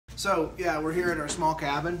So yeah, we're here at our small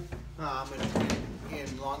cabin in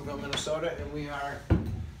Longville, Minnesota, and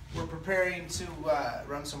we're preparing to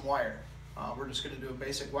run some wire. We're just going to do a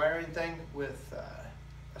basic wiring thing with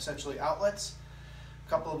essentially outlets, a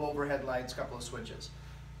couple of overhead lights, a couple of switches.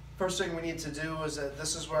 First thing we need to do is that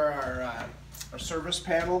this is where our service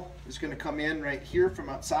panel is going to come in right here from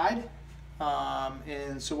outside.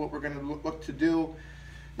 And so what we're going to look to do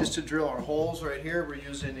is to drill our holes right here. We're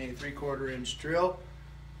using a 3/4 inch drill.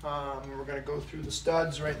 We're going to go through the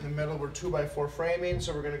studs right in the middle. We're 2x4 framing,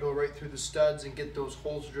 so we're going to go right through the studs and get those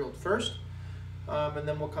holes drilled first. And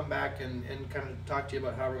then we'll come back and kind of talk to you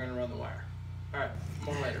about how we're going to run the wire. All right,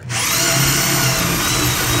 more later.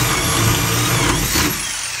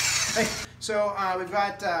 Hey, so we've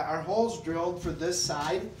got our holes drilled for this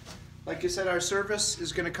side. Like I said, our service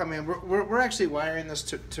is going to come in. We're actually wiring this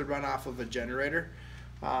to run off of a generator.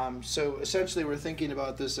 So essentially we're thinking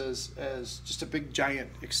about this as just a big giant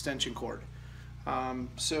extension cord.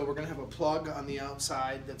 So we're going to have a plug on the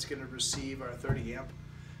outside that's going to receive our 30 amp.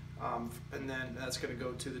 And then that's going to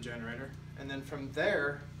go to the generator. And then from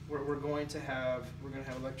there, we're going to have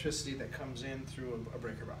electricity that comes in through a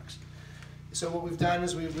breaker box. So what we've done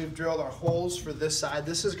is we've drilled our holes for this side.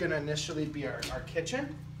 This is going to initially be our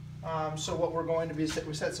kitchen. So what we're going to be,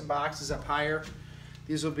 we set some boxes up higher.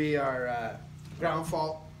 These will be our ground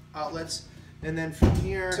fault outlets. And then from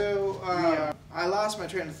here, I lost my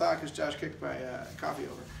train of thought because Josh kicked my coffee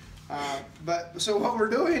over. So what we're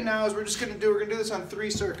doing now is we're going to do this on 3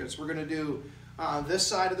 circuits. We're going to do this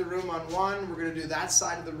side of the room on one, we're going to do that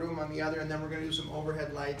side of the room on the other, and then we're going to do some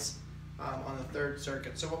overhead lights on the 3rd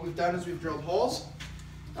circuit. So what we've done is we've drilled holes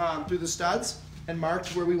through the studs and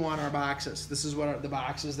marked where we want our boxes. This is what the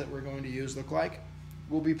boxes that we're going to use look like.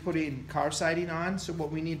 We'll be putting car siding on, so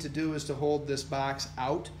what we need to do is to hold this box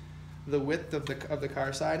out the width of the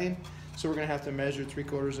car siding. So we're going to have to measure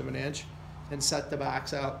 3/4 of an inch and set the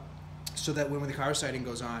box out so that when the car siding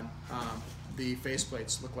goes on, the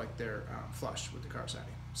faceplates look like they're flush with the car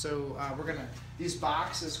siding. So these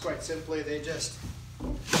boxes, quite simply, they just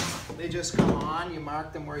come on. You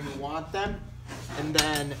mark them where you want them, and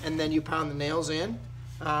then you pound the nails in.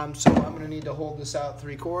 So I'm going to need to hold this out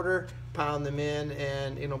 3/4, pound them in,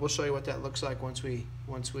 and we'll show you what that looks like once we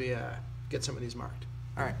get some of these marked.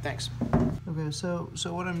 All right, thanks. Okay, so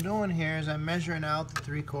what I'm doing here is I'm measuring out the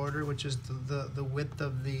 3/4, which is the width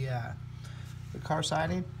of the car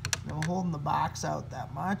siding. I'm holding the box out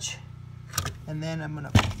that much, and then I'm going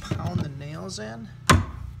to pound the nails in.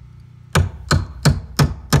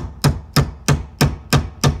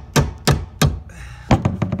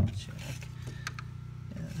 Check.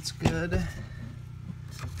 Yeah, that's good.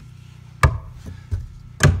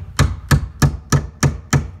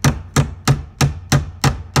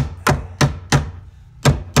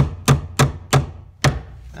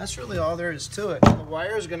 That's really all there is to it. The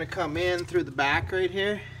wire is going to come in through the back right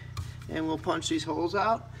here, and we'll punch these holes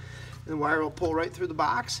out. And the wire will pull right through the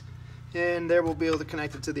box, and there we'll be able to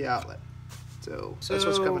connect it to the outlet. So that's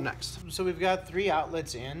what's coming next. So we've got 3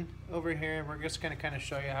 outlets in over here. We're just going to kind of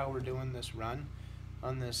show you how we're doing this run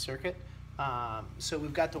on this circuit. So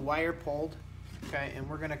we've got the wire pulled, okay, and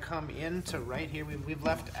we're going to come into right here. We've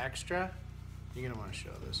left extra. You're going to want to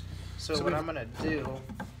show this. So what I'm going to do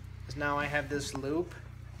is now I have this loop,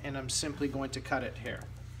 and I'm simply going to cut it here,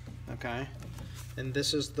 okay? And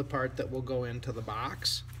this is the part that will go into the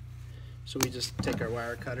box. So we just take our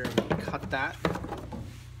wire cutter and we cut that.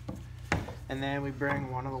 And then we bring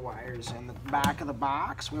one of the wires in the back of the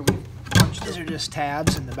box where we punch. These are just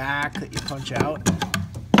tabs in the back that you punch out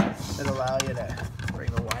that allow you to bring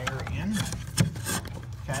the wire in.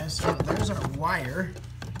 Okay, so there's our wire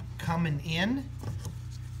coming in.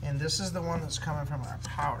 And this is the one that's coming from our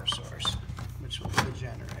power source, which will be the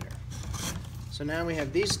generator. So now we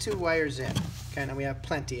have these 2 wires in, okay, and we have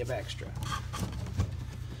plenty of extra.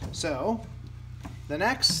 So the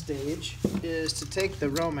next stage is to take the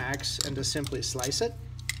Romex and to simply slice it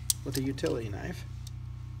with a utility knife.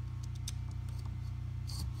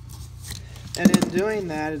 And in doing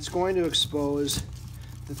that, it's going to expose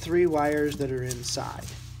the 3 wires that are inside.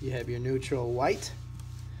 You have your neutral white.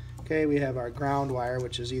 Okay, we have our ground wire,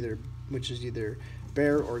 which is either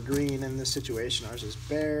bare or green. In this situation, ours is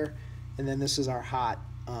bare, and then this is our hot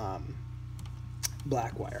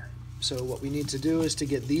black wire. So what we need to do is to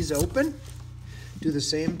get these open, do the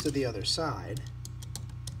same to the other side.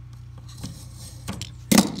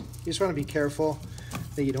 You just want to be careful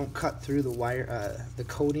that you don't cut through the wire, the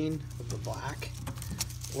coating of the black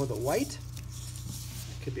or the white.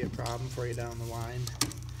 It could be a problem for you down the line.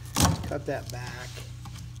 Cut that back.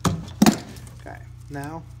 Okay,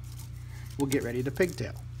 now we'll get ready to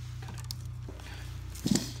pigtail.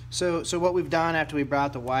 So what we've done after we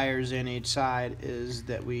brought the wires in each side is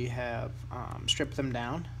that we have stripped them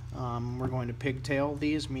down. We're going to pigtail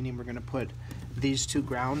these, meaning we're going to put these two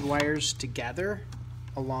ground wires together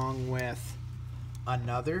along with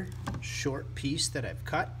another short piece that I've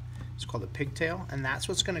cut. It's called a pigtail, and that's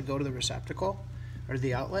what's going to go to the receptacle or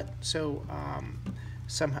the outlet. So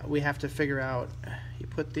somehow we have to figure out, you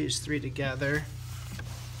put these three together,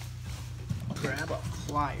 grab up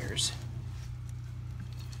pliers,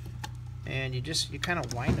 and you kind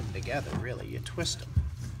of wind them together, really. You twist them.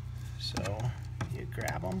 So you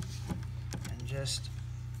grab them and just,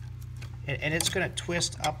 and it's going to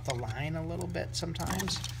twist up the line a little bit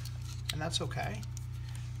sometimes, and that's okay.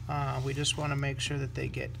 We just want to make sure that they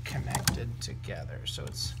get connected together. So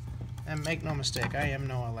it's, and make no mistake, I am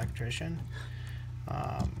no electrician.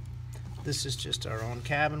 This is just our own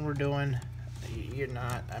cabin we're doing.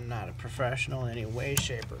 I'm not a professional in any way,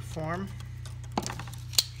 shape, or form.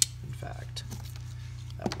 In fact,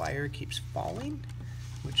 that wire keeps falling,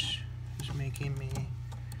 which is making me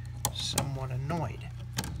somewhat annoyed.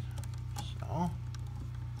 So,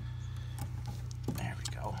 there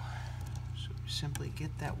we go. So we simply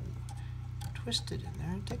get that twisted in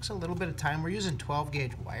there. It takes a little bit of time. We're using 12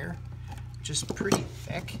 gauge wire, which is pretty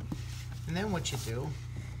thick. And then what you do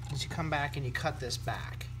is you come back and you cut this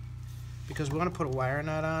back, because we want to put a wire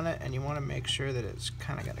nut on it, and you want to make sure that it's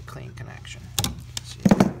kind of got a clean connection. See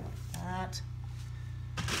that?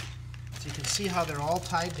 So you can see how they're all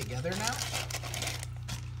tied together now.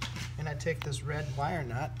 And I take this red wire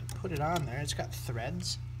nut and put it on there. It's got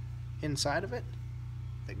threads inside of it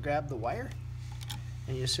that grab the wire,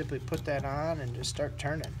 and you simply put that on and just start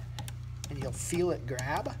turning, and you'll feel it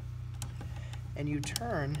grab, and you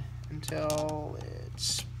turn until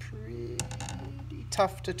it's pretty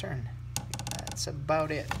tough to turn. That's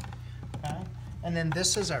about it. Okay? And then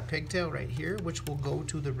this is our pigtail right here, which will go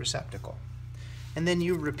to the receptacle. And then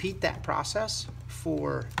you repeat that process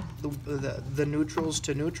for the neutrals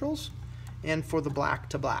to neutrals and for the black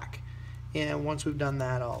to black. And once we've done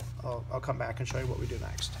that, I'll come back and show you what we do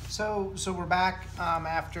next. So we're back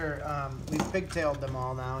after we've pigtailed them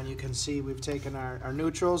all now, and you can see we've taken our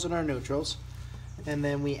neutrals and our neutrals, and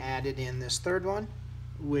then we added in this third one,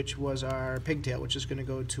 which was our pigtail, which is going to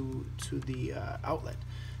go to the outlet.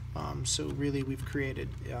 So really we've created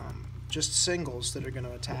just singles that are going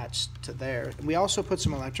to attach to there. We also put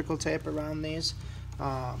some electrical tape around these.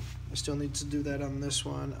 I still need to do that on this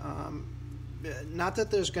one. Not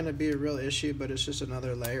that there's going to be a real issue, but it's just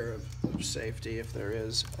another layer of safety if there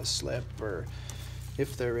is a slip, or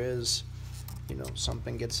if there is,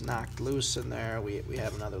 something gets knocked loose in there, we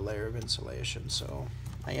have another layer of insulation. So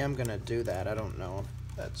I am going to do that. I don't know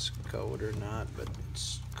if that's code or not, but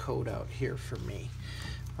it's code out here for me.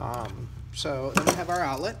 So then we have our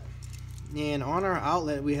outlet, and on our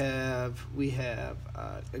outlet we have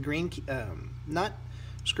a green nut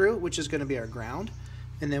screw, which is going to be our ground,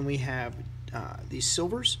 and then we have these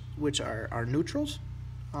silvers, which are our neutrals,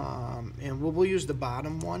 and we'll use the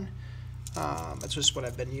bottom one. That's just what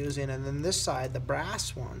I've been using. And then this side, the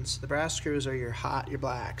brass ones, the brass screws are your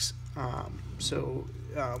blacks. So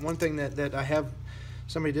one thing that I have,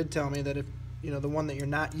 somebody did tell me that if the one that you're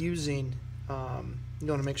not using, you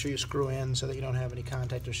want to make sure you screw in so that you don't have any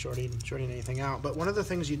contact or shorting anything out. But one of the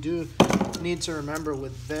things you do need to remember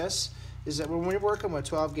with this is that when we're working with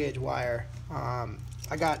 12 gauge wire,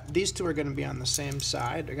 I got these two are going to be on the same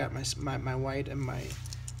side. I got my white and my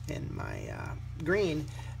green,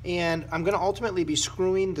 and I'm going to ultimately be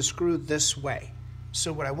screwing the screw this way.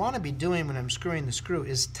 So what I want to be doing when I'm screwing the screw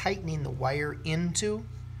is tightening the wire into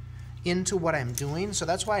what I'm doing. So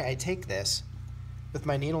that's why I take this with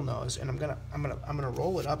my needle nose, and I'm gonna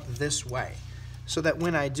roll it up this way, so that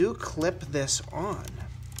when I do clip this on,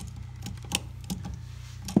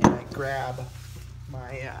 and I grab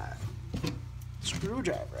my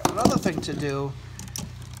screwdriver. Another thing to do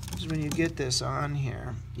is when you get this on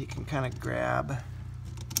here, you can kind of grab.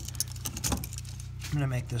 I'm gonna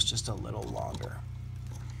make this just a little longer.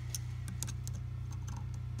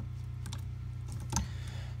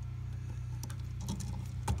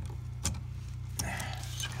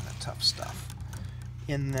 Tough stuff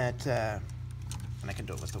in that, and I can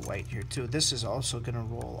do it with the white here too. This is also going to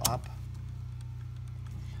roll up,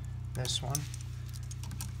 this one,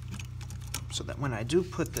 so that when I do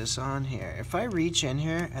put this on here, if I reach in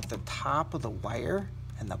here at the top of the wire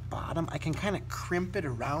and the bottom, I can kind of crimp it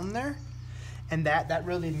around there, and that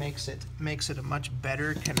really makes it a much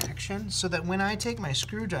better connection, so that when I take my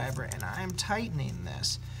screwdriver and I'm tightening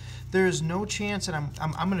this, there is no chance that I'm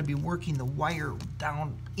going to be working the wire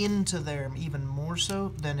down into there even more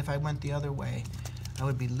so than if I went the other way. I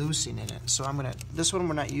would be loosening it. So I'm gonna, this one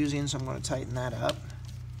we're not using, so I'm gonna tighten that up.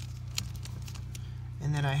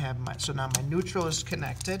 And then I have my, so now my neutral is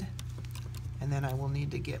connected, and then I will need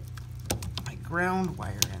to get my ground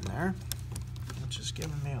wire in there, which is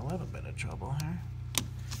giving me a little bit of trouble here.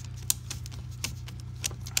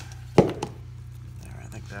 There, I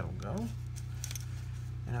think that'll go.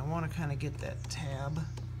 And I want to kind of get that tab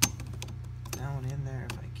down in there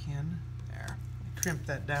if I can. There, I crimp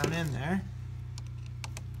that down in there.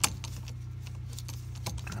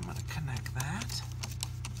 And I'm going to connect that.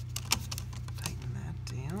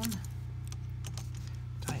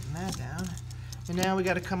 Tighten that down. And now we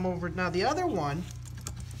got to come over. Now the other one,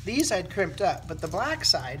 these I'd crimped up, but the black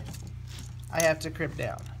side I have to crimp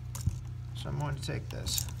down. So I'm going to take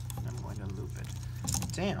this and I'm going to loop it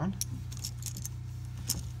down.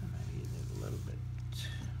 And I need it a little bit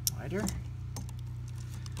wider.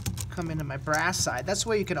 Come into my brass side. That's the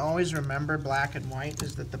way you can always remember black and white,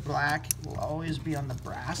 is that the black will always be on the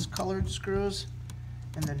brass colored screws,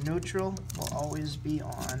 and the neutral will always be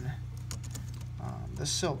on the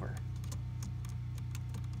silver.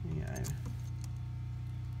 Yeah.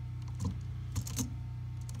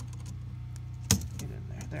 Get in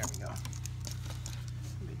there. There we go.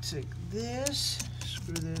 Let me take this,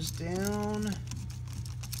 screw this down,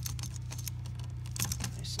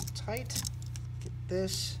 nice and tight. Get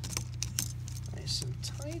this nice and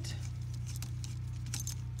tight.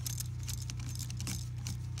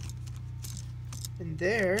 And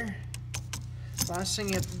there, last thing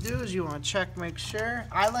you have to do is you want to check, make sure.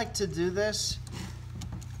 I like to do this.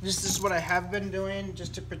 This is what I have been doing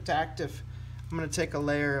just to protect. If I'm going to take a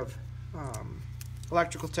layer of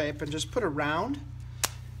electrical tape and just put around.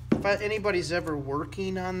 If anybody's ever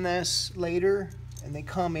working on this later and they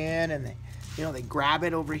come in and they grab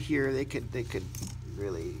it over here, they could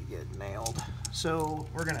really get nailed. So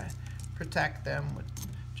we're going to protect them with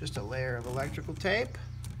just a layer of electrical tape.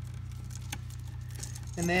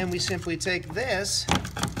 And then we simply take this,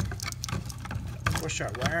 push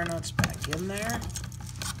our wire nuts back in there.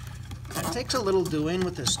 And it takes a little doing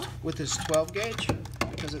with this 12 gauge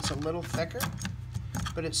because it's a little thicker,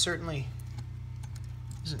 but it certainly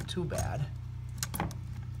isn't too bad.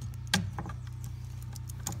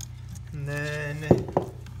 And then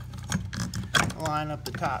line up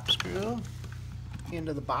the top screw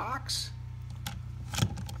into the box.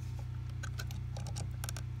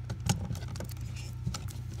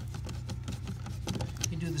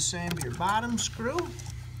 Do the same to your bottom screw.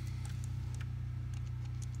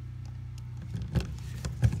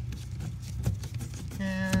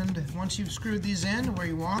 And once you've screwed these in to where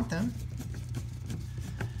you want them,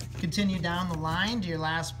 continue down the line to your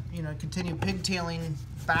last, continue pigtailing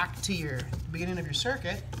back to the beginning of your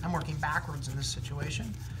circuit. I'm working backwards in this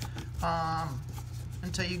situation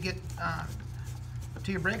until you get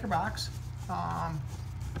to your breaker box.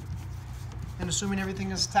 And assuming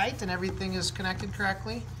everything is tight and everything is connected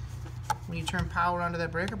correctly, when you turn power onto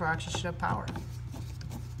that breaker box, you should have power.